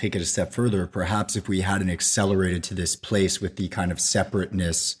 I'll take it a step further, perhaps if we hadn't accelerated to this place with the kind of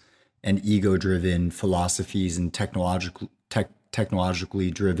separateness and ego-driven philosophies and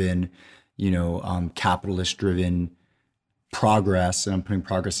technologically driven, capitalist-driven progress, and I'm putting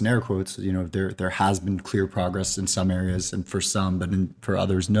progress in air quotes, there has been clear progress in some areas, and for some, but for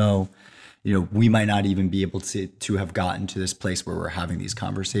others, no. We might not even be able to have gotten to this place where we're having these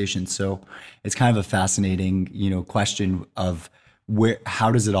conversations. So it's kind of a fascinating, question of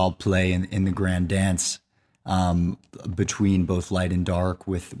how does it all play in the grand dance between both light and dark,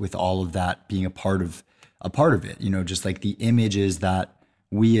 with all of that being a part of it. Just like the images that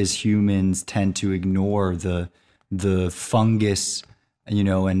we as humans tend to ignore, the fungus,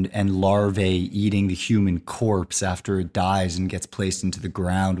 and larvae eating the human corpse after it dies and gets placed into the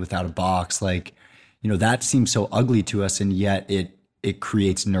ground without a box. Like, that seems so ugly to us, and yet it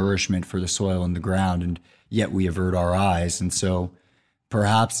creates nourishment for the soil and the ground, and yet we avert our eyes. And so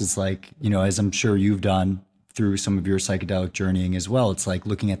perhaps it's like, as I'm sure you've done through some of your psychedelic journeying as well, it's like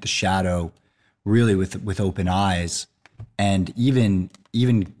looking at the shadow really with open eyes, and even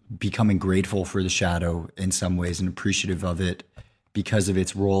becoming grateful for the shadow in some ways and appreciative of it because of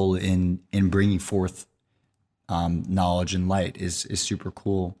its role in bringing forth knowledge and light is super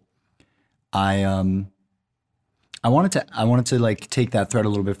cool. I wanted to like take that thread a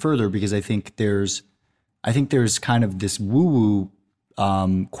little bit further, because I think there's kind of this woo-woo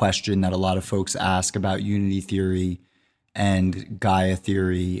question that a lot of folks ask about unity theory and Gaia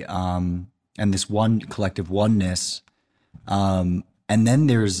theory, and this one collective oneness. And then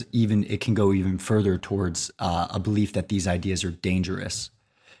it can go even further towards a belief that these ideas are dangerous.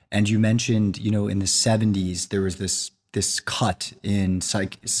 And you mentioned, in the 70s, there was this cut in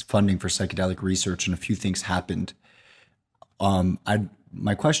funding for psychedelic research, and a few things happened.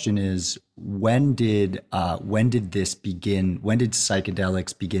 My question is, when did this begin? When did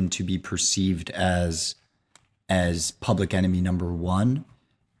psychedelics begin to be perceived as public enemy number one?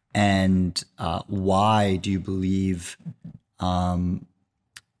 And why do you believe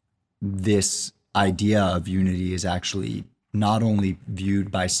this idea of unity is actually not only viewed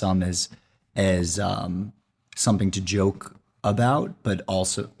by some as something to joke about, but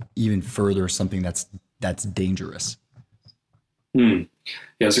also even further something that's dangerous? Yeah,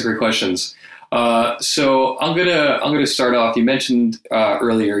 those are great questions. So I'm gonna start off. You mentioned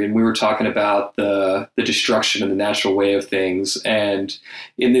earlier, and we were talking about the destruction and the natural way of things, and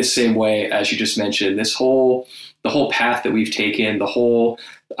in this same way, as you just mentioned, the whole path that we've taken, the whole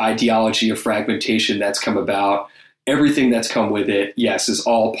ideology of fragmentation that's come about, everything that's come with it, yes, is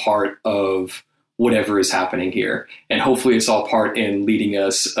all part of whatever is happening here. And hopefully it's all part in leading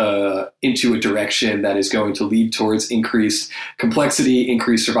us into a direction that is going to lead towards increased complexity,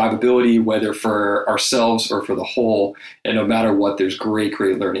 increased survivability, whether for ourselves or for the whole. And no matter what, there's great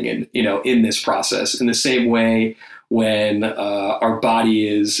learning in this process. In the same way, when our body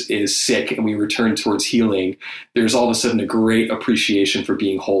is sick and we return towards healing, there's all of a sudden a great appreciation for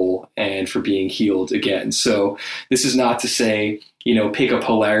being whole and for being healed again. So this is not to say, pick a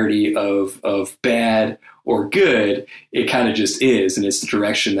polarity of bad or good. It kind of just is, and it's the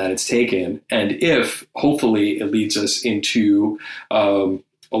direction that it's taken. And if hopefully it leads us into a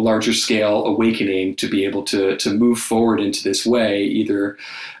larger scale awakening to be able to move forward into this way, either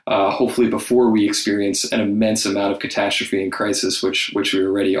hopefully before we experience an immense amount of catastrophe and crisis, which we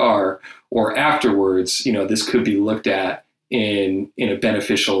already are, or afterwards, this could be looked at in a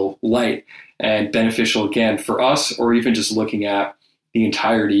beneficial light, and beneficial again for us, or even just looking at the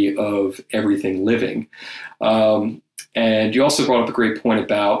entirety of everything living. And you also brought up a great point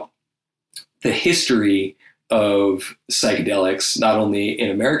about the history of psychedelics, not only in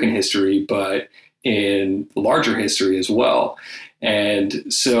American history, but in larger history as well.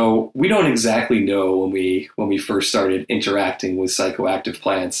 And so we don't exactly know when we first started interacting with psychoactive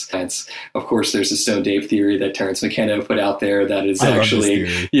plants. Of course, there's the Stone Dave theory that Terence McKenna put out there that is actually,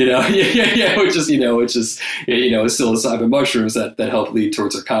 which is psilocybin mushrooms that help lead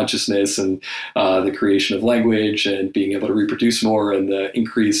towards our consciousness and the creation of language and being able to reproduce more, and the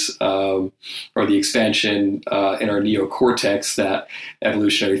increase or the expansion in our neocortex that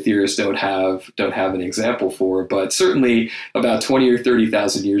evolutionary theorists don't have an example for. But certainly about 20 or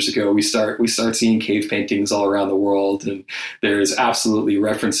 30,000 years ago, we start seeing cave paintings all around the world, and there's absolutely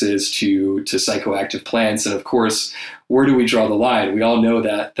references to psychoactive plants. And of course, where do we draw the line? We all know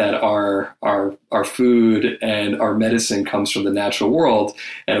that our food and our medicine comes from the natural world,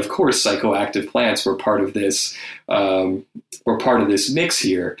 and of course, psychoactive plants were part of this. Were part of this mix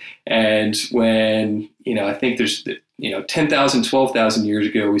here. And when I think there's 10,000, 12,000 years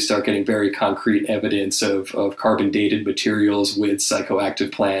ago, we start getting very concrete evidence of carbon dated materials with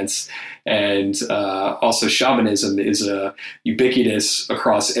psychoactive plants. And also shamanism is ubiquitous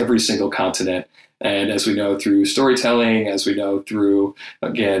across every single continent. And as we know through storytelling, as we know through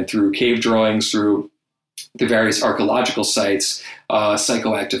cave drawings, through the various archaeological sites,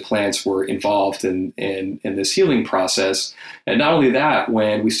 psychoactive plants were involved in this healing process. And not only that,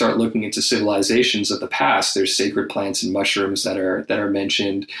 when we start looking into civilizations of the past, there's sacred plants and mushrooms that are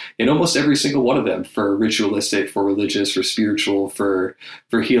mentioned in almost every single one of them for ritualistic, for religious, for spiritual, for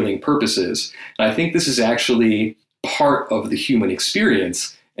healing purposes. And I think this is actually part of the human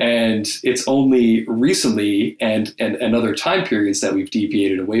experience. And it's only recently and other time periods that we've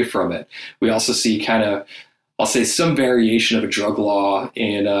deviated away from it. We also see I'll say some variation of a drug law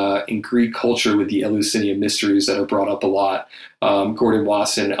in Greek culture with the Eleusinian mysteries that are brought up a lot. Gordon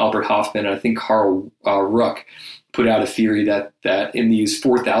Wasson, Albert Hoffman, and I think Carl Ruck put out a theory that in these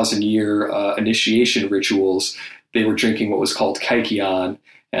 4,000 year initiation rituals, they were drinking what was called kykeon.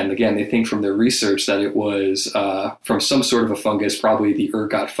 And again, they think from their research that it was from some sort of a fungus, probably the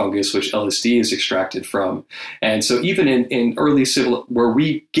ergot fungus, which LSD is extracted from. And so even in early where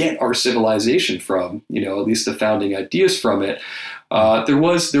we get our civilization from, at least the founding ideas from it, there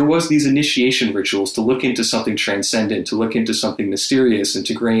was these initiation rituals to look into something transcendent, to look into something mysterious, and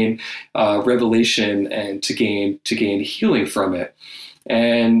to gain revelation and to gain healing from it.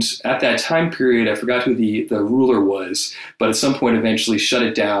 And at that time period, I forgot who the ruler was, but at some point eventually shut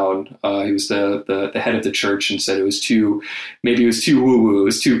it down. He was the head of the church and said it was too woo-woo, it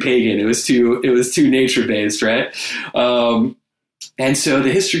was too pagan, it was too nature-based, right? And so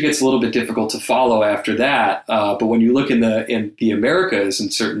the history gets a little bit difficult to follow after that. But when you look in the Americas,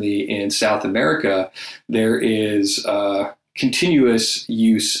 and certainly in South America, there is continuous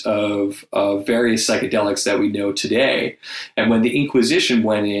use of various psychedelics that we know today. And when the Inquisition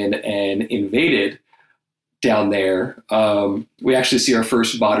went in and invaded down there, we actually see our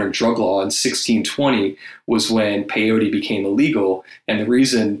first modern drug law in 1620 was when peyote became illegal. And the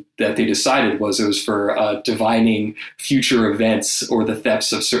reason that they decided was it was for divining future events or the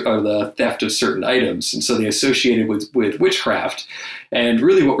theft of certain items. And so they associated with witchcraft. And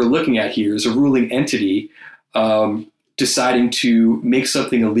really what we're looking at here is a ruling entity deciding to make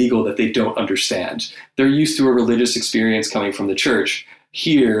something illegal that they don't understand. They're used to a religious experience coming from the church.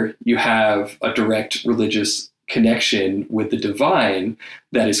 Here, you have a direct religious connection with the divine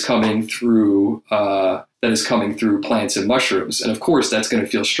that is coming through plants and mushrooms. And of course, that's going to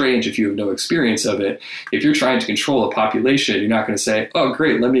feel strange if you have no experience of it. If you're trying to control a population, you're not going to say, "Oh,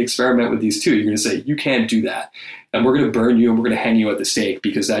 great, let me experiment with these two." You're going to say, "You can't do that, and we're going to burn you, and we're going to hang you at the stake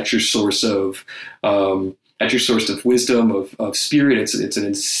because that's your source of." At your source of wisdom, of spirit. It's an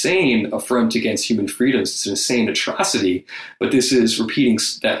insane affront against human freedoms. It's an insane atrocity, but this is repeating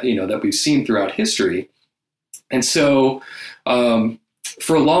that we've seen throughout history. And so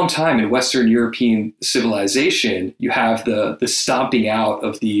for a long time in Western European civilization, you have the stomping out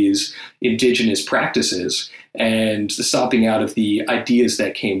of these indigenous practices and the stomping out of the ideas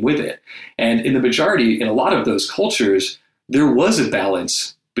that came with it. And in a lot of those cultures, there was a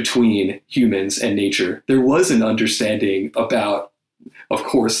balance between humans and nature. There was an understanding about, of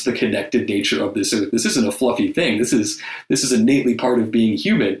course, the connected nature of this earth. This isn't a fluffy thing. This is innately part of being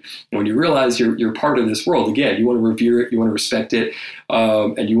human. And when you realize you're part of this world, again, you want to revere it, you want to respect it,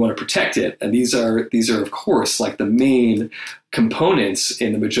 and you want to protect it. And these are of course like the main components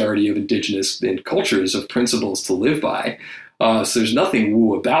in the majority of indigenous cultures of principles to live by. So there's nothing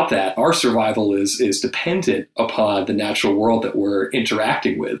woo about that. Our survival is dependent upon the natural world that we're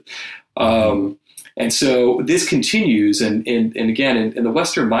interacting with. And so this continues. And again, in the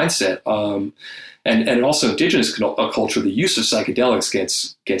Western mindset, and also indigenous culture, the use of psychedelics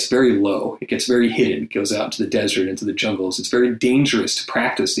gets very low. It gets very hidden. It goes out into the desert, into the jungles. It's very dangerous to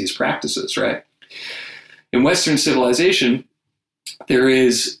practice these practices, right? In Western civilization, there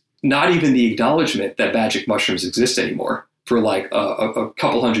is not even the acknowledgement that magic mushrooms exist anymore. For like a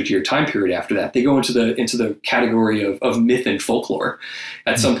couple 100-year time period after that, they go into the category of myth and folklore.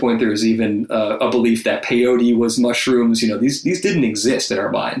 At some point, there was even a belief that peyote was mushrooms. These didn't exist in our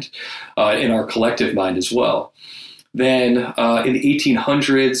mind, in our collective mind as well. Then in the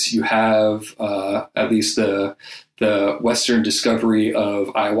 1800s, you have at least the the Western discovery of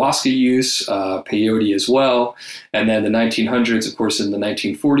ayahuasca use, peyote as well. And then the 1900s, of course, in the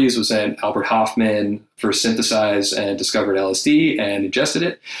 1940s was when Albert Hofmann first synthesized and discovered LSD and ingested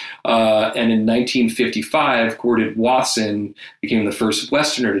it. And in 1955, Gordon Watson became the first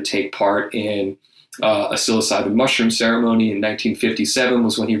Westerner to take part in a psilocybin mushroom ceremony. In 1957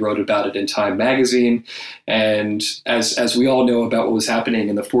 was when he wrote about it in Time magazine. And as we all know about what was happening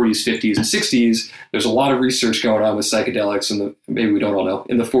in the 40s, 50s, and 60s, there's a lot of research going on with psychedelics, maybe we don't all know,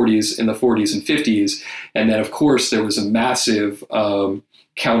 in the 40s and 50s. And then, of course, there was a massive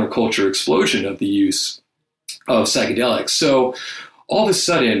counterculture explosion of the use of psychedelics. So all of a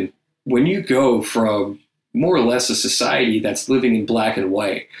sudden, when you go from more or less a society that's living in black and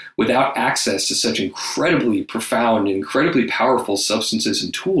white without access to such incredibly profound and incredibly powerful substances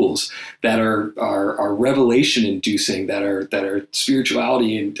and tools that are revelation inducing, that are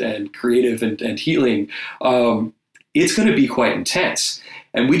spirituality and creative and healing, it's going to be quite intense.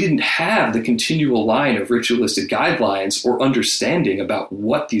 And we didn't have the continual line of ritualistic guidelines or understanding about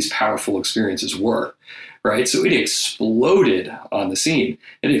what these powerful experiences were. Right. So it exploded on the scene.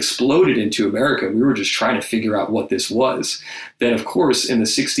 It exploded into America. We were just trying to figure out what this was. Then, of course, in the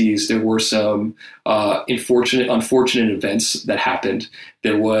 60s, there were some unfortunate events that happened.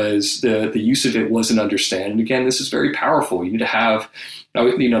 There was the use of it wasn't understood. And again, this is very powerful. You need to have,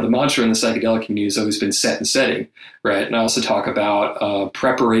 the mantra in the psychedelic community has always been set and setting. Right. And I also talk about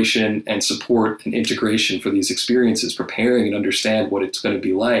preparation and support and integration for these experiences, preparing and understand what it's going to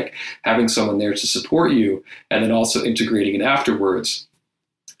be like, having someone there to support you, and then also integrating it afterwards.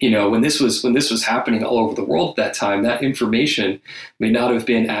 When this was happening all over the world at that time, that information may not have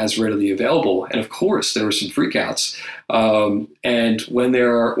been as readily available. And of course, there were some freakouts. And when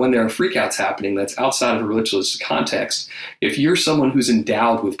there are freakouts happening, that's outside of a religious context. If you're someone who's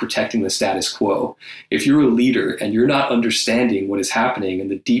endowed with protecting the status quo, if you're a leader and you're not understanding what is happening and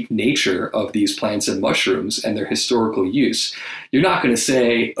the deep nature of these plants and mushrooms and their historical use, you're not going to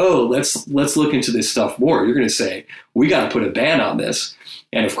say, "Oh, let's look into this stuff more." You're going to say, "We got to put a ban on this."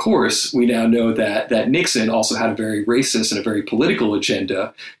 And of course, we now know that Nixon also had a very racist and a very political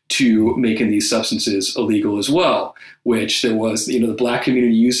agenda to making these substances illegal as well, which there was, the black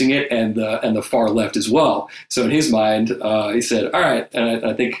community using it and the far left as well. So in his mind, he said, all right, and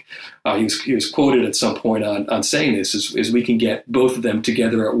I think he was quoted at some point on saying this, is we can get both of them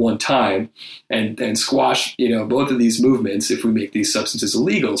together at one time and squash, both of these movements if we make these substances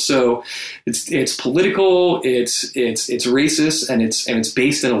illegal. So it's political, it's racist, and it's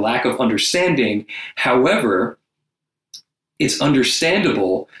based in a lack of understanding. However, it's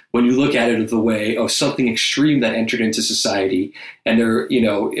understandable when you look at it of the way of something extreme that entered into society. And there,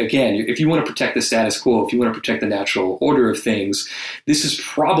 again, if you want to protect the status quo, if you want to protect the natural order of things, this is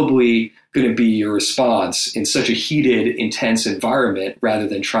probably going to be your response in such a heated, intense environment rather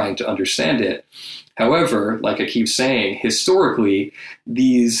than trying to understand it. However, like I keep saying, historically,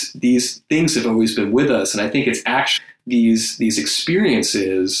 these things have always been with us. And I think it's actually these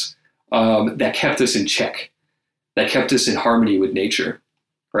experiences that kept us in check, that kept us in harmony with nature,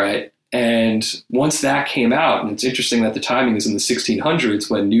 right? And once that came out, and it's interesting that the timing is in the 1600s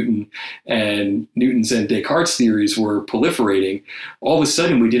when Newton's and Descartes' theories were proliferating, all of a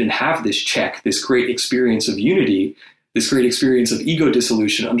sudden we didn't have this check, this great experience of unity, this great experience of ego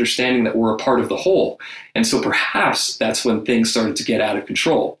dissolution, understanding that we're a part of the whole. And so perhaps that's when things started to get out of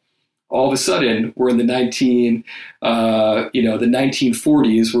control. All of a sudden, we're in the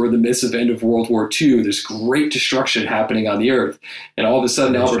 1940s. We're in the midst of end of World War II. There's great destruction happening on the earth, and all of a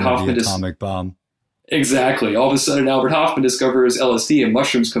sudden, Albert Hofmann atomic bomb. Exactly. All of a sudden, Albert Hofmann discovers LSD, and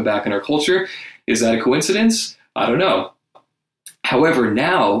mushrooms come back in our culture. Is that a coincidence? I don't know. However,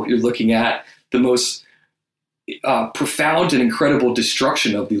 now you're looking at the most profound and incredible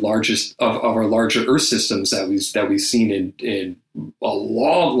destruction of the largest of our larger Earth systems that we've seen in a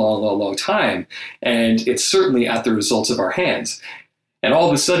long time, and it's certainly at the results of our hands. And all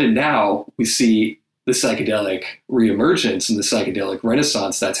of a sudden now we see the psychedelic reemergence and the psychedelic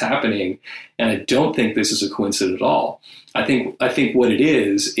renaissance that's happening, and I don't think this is a coincidence at all. I think what it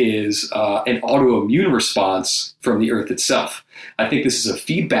is an autoimmune response from the earth itself. I think this is a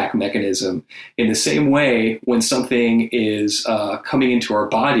feedback mechanism in the same way when something is coming into our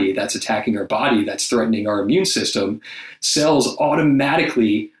body, that's attacking our body, that's threatening our immune system, cells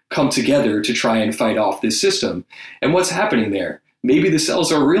automatically come together to try and fight off this system. And what's happening there? Maybe the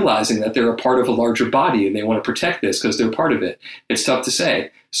cells are realizing that they're a part of a larger body and they want to protect this because they're part of it. It's tough to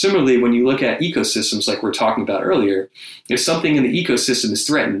say. Similarly, when you look at ecosystems like we were talking about earlier, if something in the ecosystem is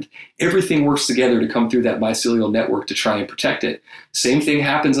threatened, everything works together to come through that mycelial network to try and protect it. Same thing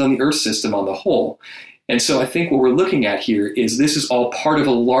happens on the Earth system on the whole. And so I think what we're looking at here is this is all part of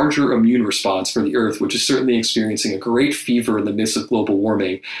a larger immune response for the Earth, which is certainly experiencing a great fever in the midst of global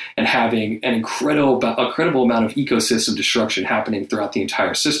warming and having an incredible amount of ecosystem destruction happening throughout the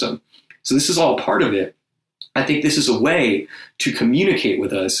entire system. So this is all part of it. I think this is a way to communicate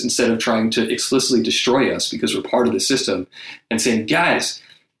with us instead of trying to explicitly destroy us because we're part of the system, and saying, guys,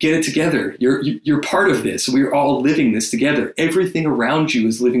 get it together. You're part of this. We're all living this together. Everything around you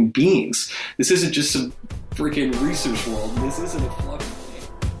is living beings. This isn't just some freaking research world. This isn't a fluffy thing.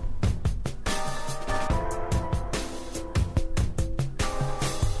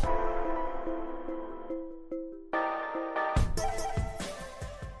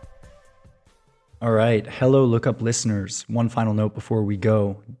 All right. Hello, Look Up listeners. One final note before we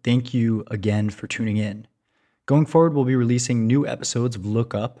go. Thank you again for tuning in. Going forward, we'll be releasing new episodes of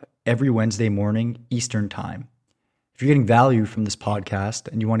Look Up every Wednesday morning, Eastern Time. If you're getting value from this podcast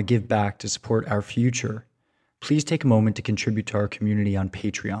and you want to give back to support our future, please take a moment to contribute to our community on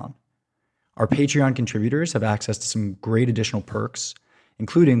Patreon. Our Patreon contributors have access to some great additional perks,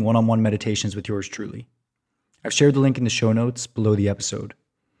 including one-on-one meditations with yours truly. I've shared the link in the show notes below the episode.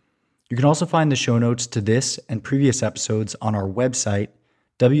 You can also find the show notes to this and previous episodes on our website,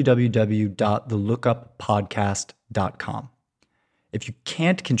 www.thelookuppodcast.com. If you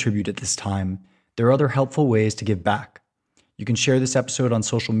can't contribute at this time, there are other helpful ways to give back. You can share this episode on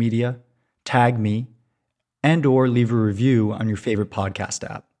social media, tag me, and or leave a review on your favorite podcast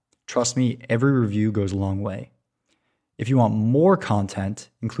app. Trust me, every review goes a long way. If you want more content,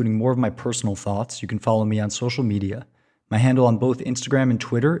 including more of my personal thoughts, you can follow me on social media. My handle on both Instagram and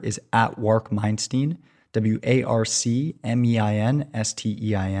Twitter is @WarkMeinstein,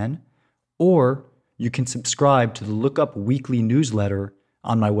 WarkMeinstein, or you can subscribe to the Look Up weekly newsletter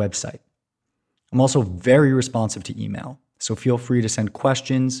on my website. I'm also very responsive to email, so feel free to send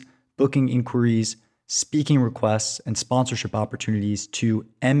questions, booking inquiries, speaking requests, and sponsorship opportunities to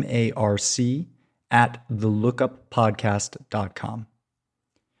marc@thelookuppodcast.com.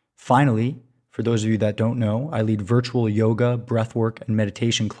 Finally, for those of you that don't know, I lead virtual yoga, breathwork, and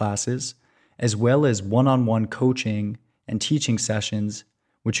meditation classes, as well as one-on-one coaching and teaching sessions,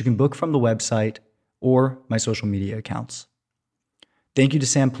 which you can book from the website or my social media accounts. Thank you to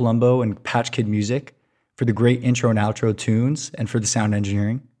Sam Palumbo and Patch Kid Music for the great intro and outro tunes and for the sound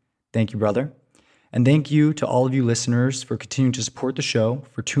engineering. Thank you, brother. And thank you to all of you listeners for continuing to support the show,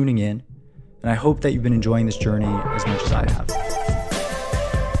 for tuning in. And I hope that you've been enjoying this journey as much as I have.